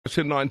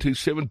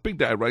927. Big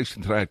day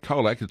racing today at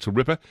Colac. It's a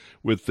ripper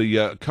with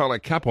the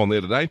Colac Cup on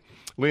there today.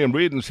 Liam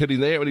Reardon's heading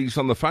there, and he's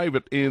on the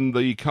favourite in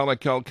the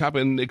Colac Gold Cup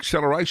in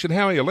Acceleration.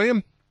 How are you,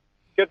 Liam?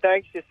 Good,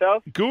 thanks.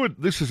 Yourself? Good.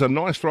 This is a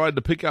nice ride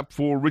to pick up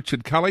for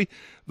Richard Cully.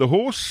 The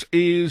horse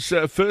is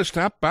first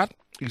up, but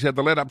he's had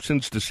the let-up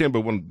since December,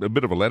 a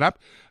bit of a let-up,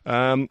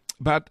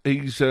 but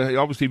he's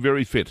obviously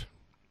very fit.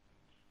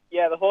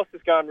 Yeah, the horse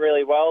is going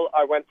really well.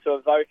 I went to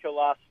Avoca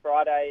last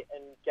Friday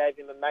and gave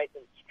him a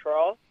maintenance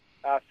trial.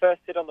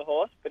 First hit on the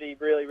horse, but he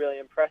really, really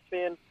impressed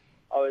me, and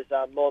I was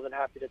more than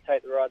happy to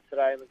take the ride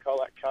today in the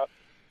Colac Cup.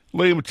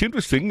 Liam, it's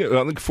interesting.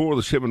 I think 4 of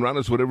the 7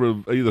 runners, whatever,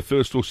 are either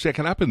first or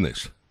second up in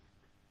this.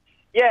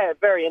 Yeah,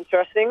 very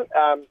interesting.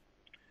 I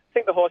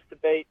think the horse to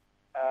beat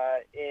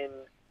in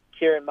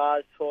Kieran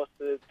Maher's horse,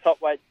 the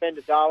top weight, Bender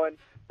Darwin,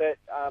 but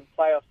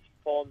playoff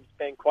form's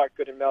been quite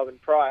good in Melbourne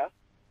prior.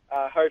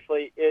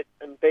 Hopefully it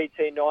and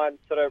BT9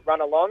 sort of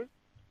run along.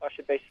 I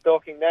should be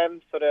stalking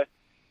them sort of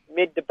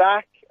mid to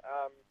back.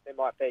 There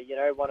might be,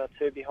 1 or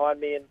 2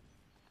 behind me in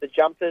the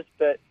jumpers,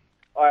 but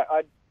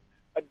I'd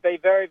be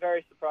very,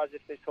 very surprised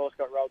if this horse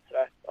got rolled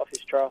today off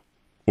his trial.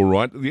 All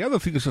right. The other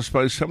thing is, I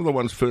suppose, some of the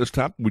ones first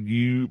up, would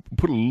you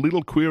put a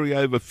little query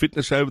over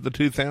fitness over the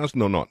 2,000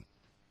 or not?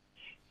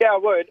 Yeah, I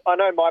would. I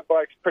know my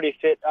bloke's pretty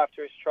fit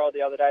after his trial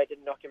the other day.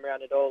 Didn't knock him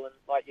around at all. And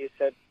like you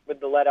said,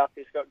 with the let-up,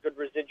 he's got good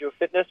residual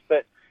fitness.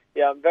 But,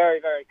 yeah, I'm very,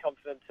 very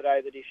confident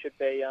today that he should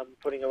be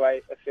putting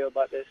away a field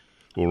like this.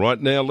 All right.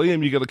 Now,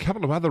 Liam, you've got a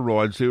couple of other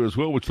rides there as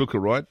well, which look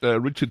all right.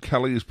 Richard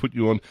Cully has put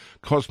you on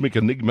Cosmic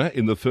Enigma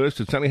in the first.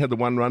 It's only had the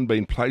one run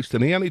being placed,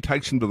 and he only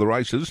takes him to the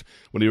races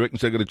when he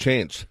reckons they've got a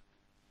chance.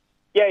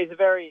 Yeah, he's a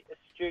very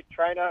astute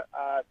trainer.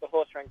 The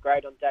horse ran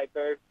great on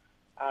debut.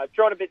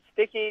 Drawn a bit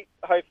sticky,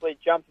 hopefully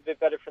jump a bit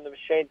better from the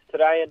machines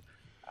today.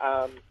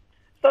 And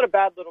it's not a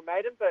bad little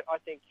maiden, but I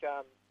think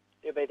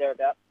he'll be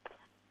thereabouts.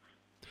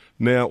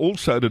 Now,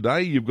 also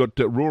today, you've got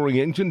Roaring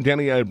Engine,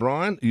 Danny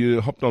O'Brien. You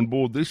hopped on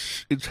board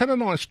this. It's had a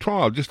nice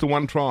trial, just the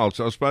one trial.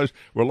 So I suppose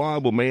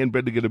reliable man,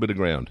 bred to get a bit of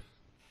ground.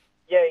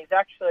 Yeah, he's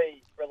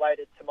actually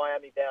related to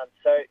Miami Bound.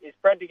 So he's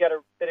bred to get a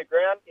bit of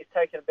ground. He's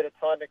taken a bit of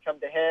time to come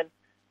to hand.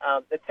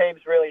 The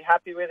team's really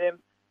happy with him.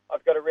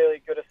 I've got a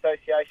really good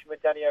association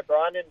with Danny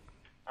O'Brien,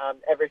 and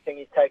everything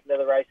he's taken to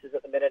the races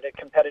at the minute are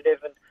competitive,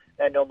 and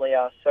they normally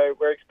are. So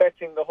we're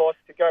expecting the horse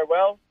to go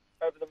well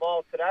over the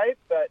mile today,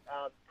 but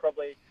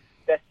probably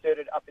best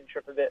suited up in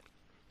trip a bit.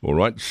 All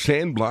right,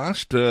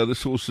 Sandblast.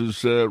 This horse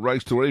is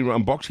raced already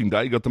on Boxing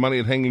Day. Got the money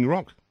at Hanging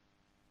Rock.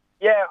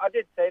 Yeah, I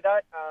did see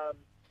that.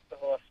 The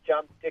horse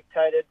jumped,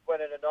 dictated,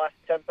 went at a nice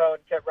tempo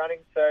and kept running.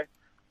 So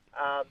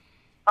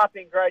up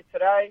in grade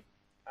today.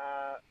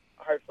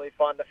 Hopefully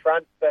find the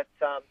front, but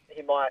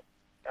he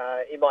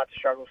might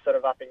struggle sort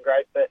of up in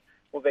grade, but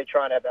we'll be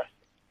trying our best.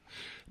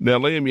 Now,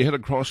 Liam, you head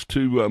across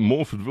to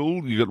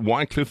Morfordville. You got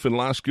Wycliffe and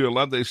Last Girl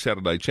Love their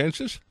Saturday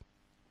chances.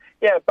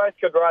 Yeah, both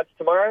good rides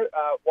tomorrow.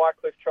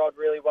 Wycliffe trialled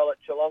really well at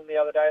Geelong the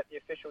other day at the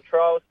official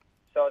trials,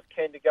 so I was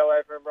keen to go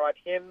over and ride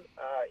him.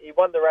 He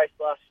won the race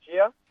last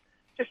year.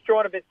 Just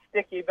drawn a bit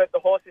sticky, but the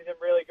horse is in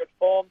really good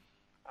form.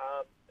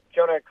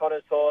 John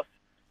O'Connor's horse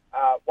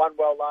won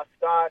well last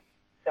start.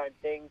 Same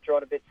thing,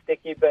 drawn a bit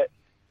sticky, but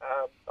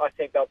I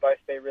think they'll both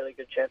be really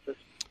good chances.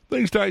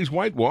 These days,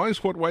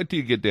 weight-wise, what weight do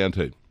you get down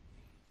to?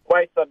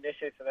 Weight's not an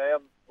issue for me.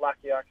 I'm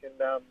lucky I can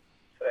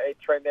sort of eat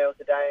 3 meals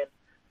a day and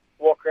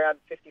walk around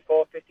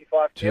 54,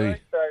 55 kilos.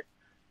 So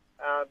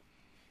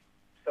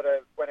sort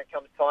of when it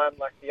comes time,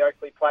 like the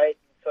Oakley Plate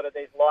and sort of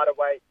these lighter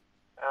weight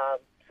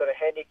sort of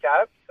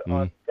handicaps,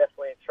 I'm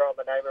definitely throwing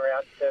my name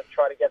around to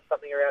try to get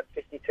something around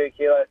 52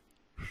 kilos.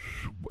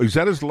 Is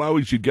that as low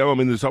as you'd go? I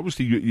mean, there's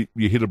obviously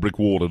you hit a brick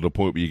wall at a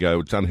point where you go,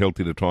 it's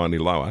unhealthy to try any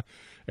lower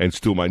and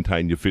still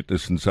maintain your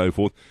fitness and so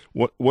forth.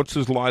 What's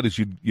as light as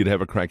you'd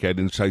have a crack at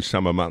in, say,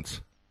 summer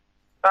months?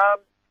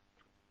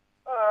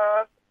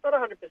 Not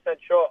 100%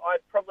 sure. I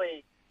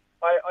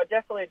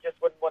definitely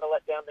just wouldn't want to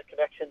let down the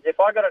connections. If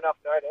I got enough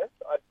notice,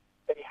 I'd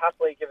be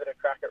happily give it a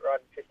crack at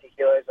riding 50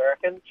 kilos, I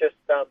reckon. Just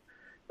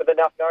with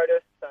enough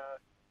notice,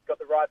 got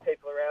the right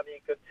people around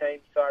me, a good team,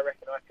 so I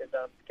reckon I could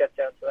get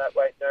down to that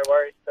weight, no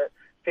worries. But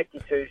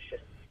 52 is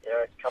just,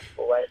 a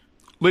comfortable weight.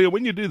 Leah,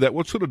 when you do that,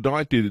 what sort of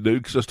diet do you do?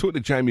 Because I was talking to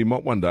Jamie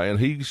Mott one day, and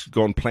he's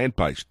gone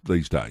plant-based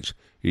these days.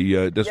 He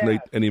doesn't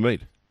eat any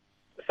meat.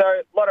 So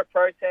a lot of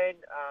protein,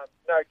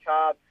 no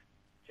carbs,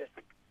 just,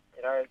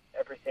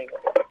 everything.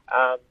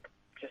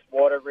 Just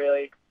water,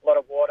 really. A lot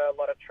of water, a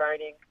lot of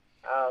training,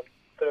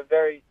 sort of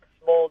very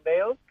small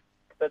meals.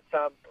 But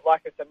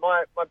like I said,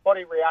 my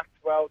body reacts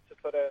well to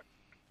sort of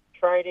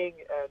training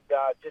and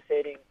just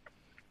eating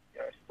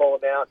small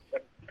amounts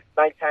and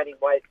maintaining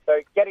weight.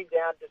 So getting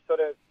down to sort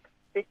of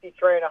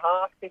 53 and a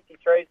half,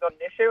 53 is not an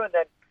issue. And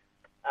then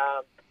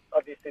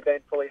obviously being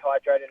fully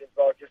hydrated as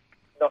well, just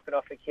knocking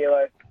off a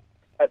kilo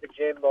at the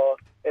gym or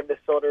in the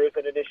sauna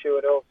isn't an issue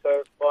at all.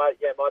 So my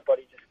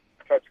body just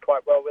copes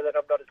quite well with it.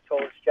 I'm not as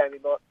tall as Jamie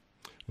Mott.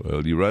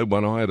 Well, you rode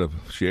one. I had a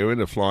share in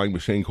a flying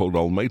machine called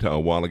Olmito a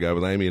while ago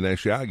with Amy and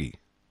Ashiagi.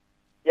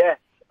 Yes.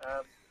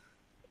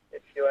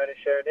 If you own a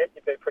sharing it.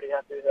 You'd be pretty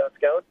happy with how it's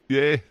going.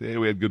 Yeah,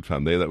 we had good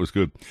fun there. That was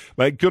good.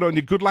 Mate, good on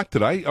you. Good luck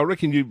today. I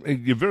reckon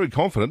you're very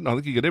confident. I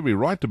think you got every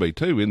right to be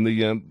too in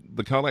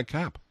the Colac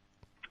Cup.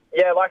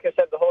 Yeah, like I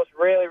said, the horse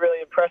really,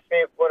 really impressed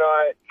me when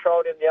I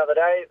trolled him the other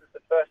day. It was the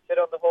first sit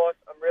on the horse.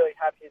 I'm really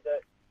happy that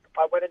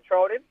I went and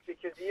trolled him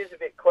because he is a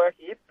bit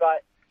quirky,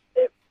 but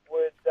it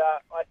was,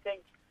 I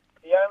think,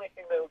 the only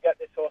thing that will get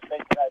this horse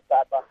beat today is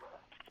bad luck.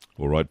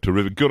 All right,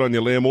 terrific. Good on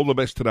you, Liam. All the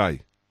best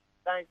today.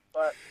 Thanks,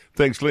 bye.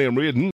 Thanks, Liam Reardon.